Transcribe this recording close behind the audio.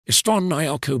István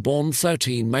Nyakó, born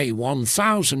 13 May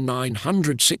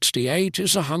 1968,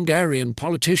 is a Hungarian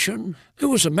politician who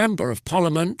was a Member of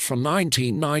Parliament from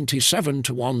 1997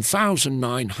 to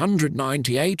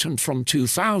 1998 and from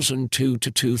 2002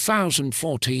 to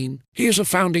 2014. He is a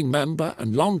founding member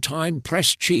and long-time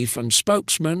press chief and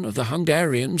spokesman of the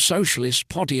Hungarian Socialist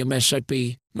Party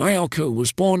MSZP. Nyakó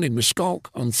was born in Miskolc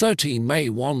on 13 May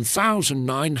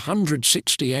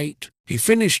 1968. He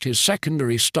finished his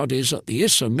secondary studies at the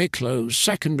Izsó Miklós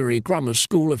Secondary Grammar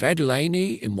School of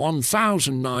Edelény in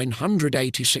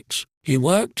 1986. He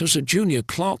worked as a junior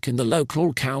clerk in the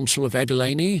local council of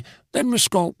Edelény, then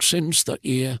Miskolc since that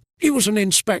year. He was an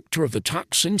inspector of the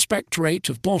tax inspectorate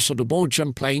of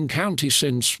Borsod-Abaúj-Zemplén County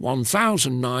since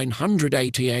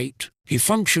 1988. He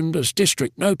functioned as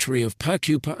district notary of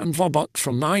Perkupa and Varbóc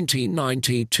from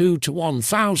 1992 to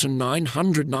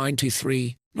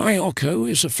 1993. Nyakó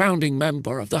is a founding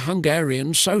member of the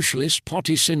Hungarian Socialist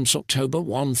Party since October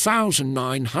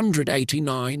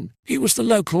 1989. He was the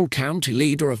local county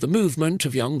leader of the Movement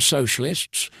of Young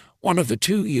Socialists, one of the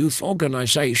two youth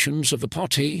organizations of the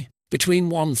party. Between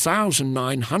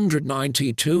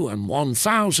 1992 and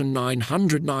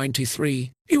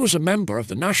 1993, he was a member of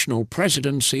the national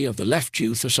presidency of the Left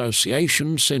Youth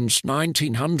Association since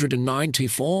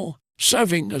 1994.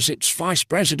 Serving as its vice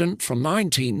president from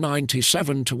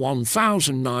 1997 to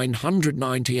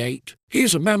 1998. He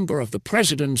is a member of the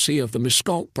presidency of the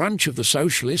Miskolc branch of the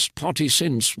Socialist Party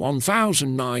since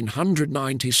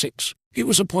 1996. He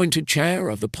was appointed chair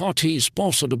of the party's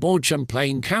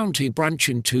Borsod-Abaúj-Zemplén County branch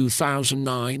in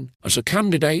 2009 as a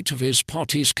candidate of his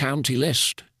party's county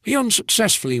list. He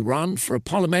unsuccessfully ran for a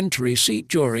parliamentary seat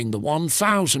during the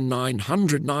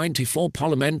 1994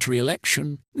 parliamentary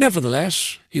election.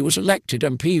 Nevertheless, he was elected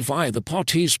MP via the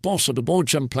party's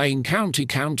Borsod-Abaúj-Zemplén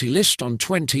County list on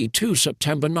 22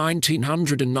 September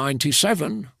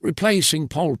 1997, replacing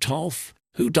Paul Toff,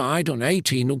 who died on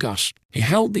 18 August. He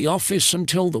held the office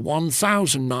until the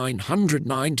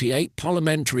 1998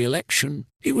 parliamentary election.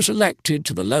 He was elected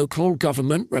to the local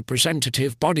government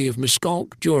representative body of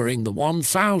Miskolc during the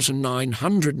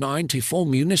 1994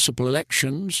 municipal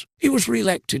elections. He was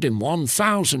re-elected in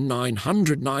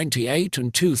 1998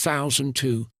 and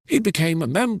 2002. He became a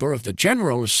member of the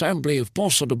General Assembly of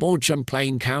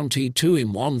Borsod-Abaúj-Zemplén County too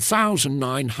in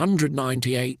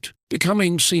 1998.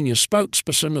 Becoming senior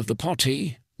spokesperson of the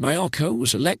party, Nyakó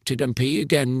was elected MP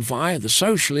again via the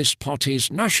Socialist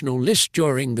Party's national list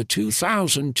during the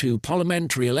 2002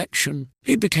 parliamentary election.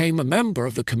 He became a member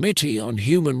of the Committee on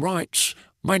Human Rights,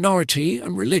 Minority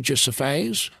and Religious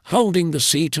Affairs, holding the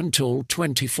seat until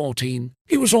 2014.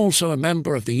 He was also a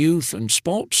member of the Youth and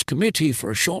Sports Committee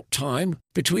for a short time,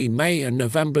 between May and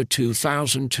November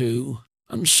 2002.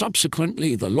 And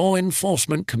subsequently the Law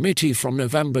Enforcement Committee from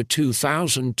November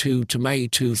 2002 to May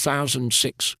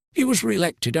 2006. He was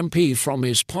re-elected MP from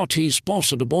his party's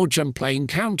Borsod-Abaúj-Zemplén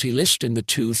County list in the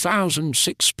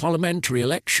 2006 parliamentary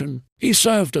election. He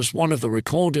served as one of the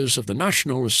recorders of the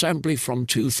National Assembly from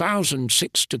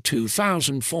 2006 to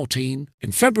 2014.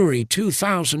 In February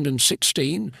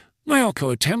 2016,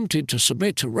 Nyakó attempted to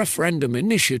submit a referendum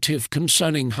initiative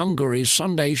concerning Hungary's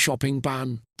Sunday shopping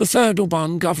ban. The Third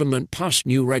Orbán government passed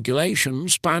new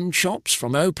regulations banned shops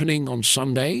from opening on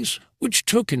Sundays, which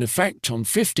took in effect on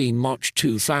 15 March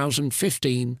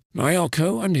 2015.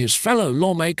 Nyakó and his fellow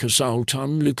lawmaker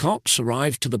Zoltán Lukács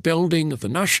arrived to the building of the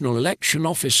National Election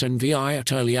Office NVI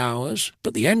at early hours,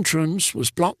 but the entrance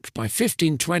was blocked by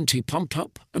 15-20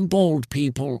 pumped-up and bald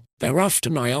people.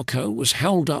 Thereafter Nyakó was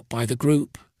held up by the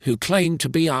group, who claimed to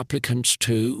be applicants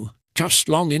too, just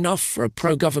long enough for a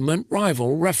pro-government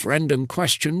rival referendum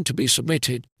question to be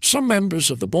submitted. Some members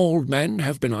of the bald men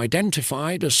have been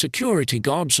identified as security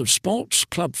guards of Sports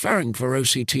Club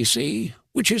Ferencváros etc.,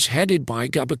 which is headed by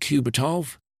Gábor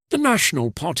Kubatov, the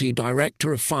National Party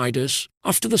Director of Fidesz.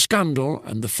 After the scandal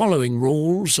and the following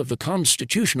rules of the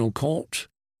Constitutional Court,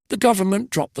 the government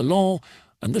dropped the law,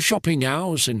 and the shopping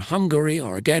hours in Hungary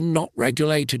are again not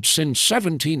regulated since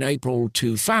 17 April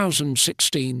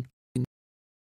 2016.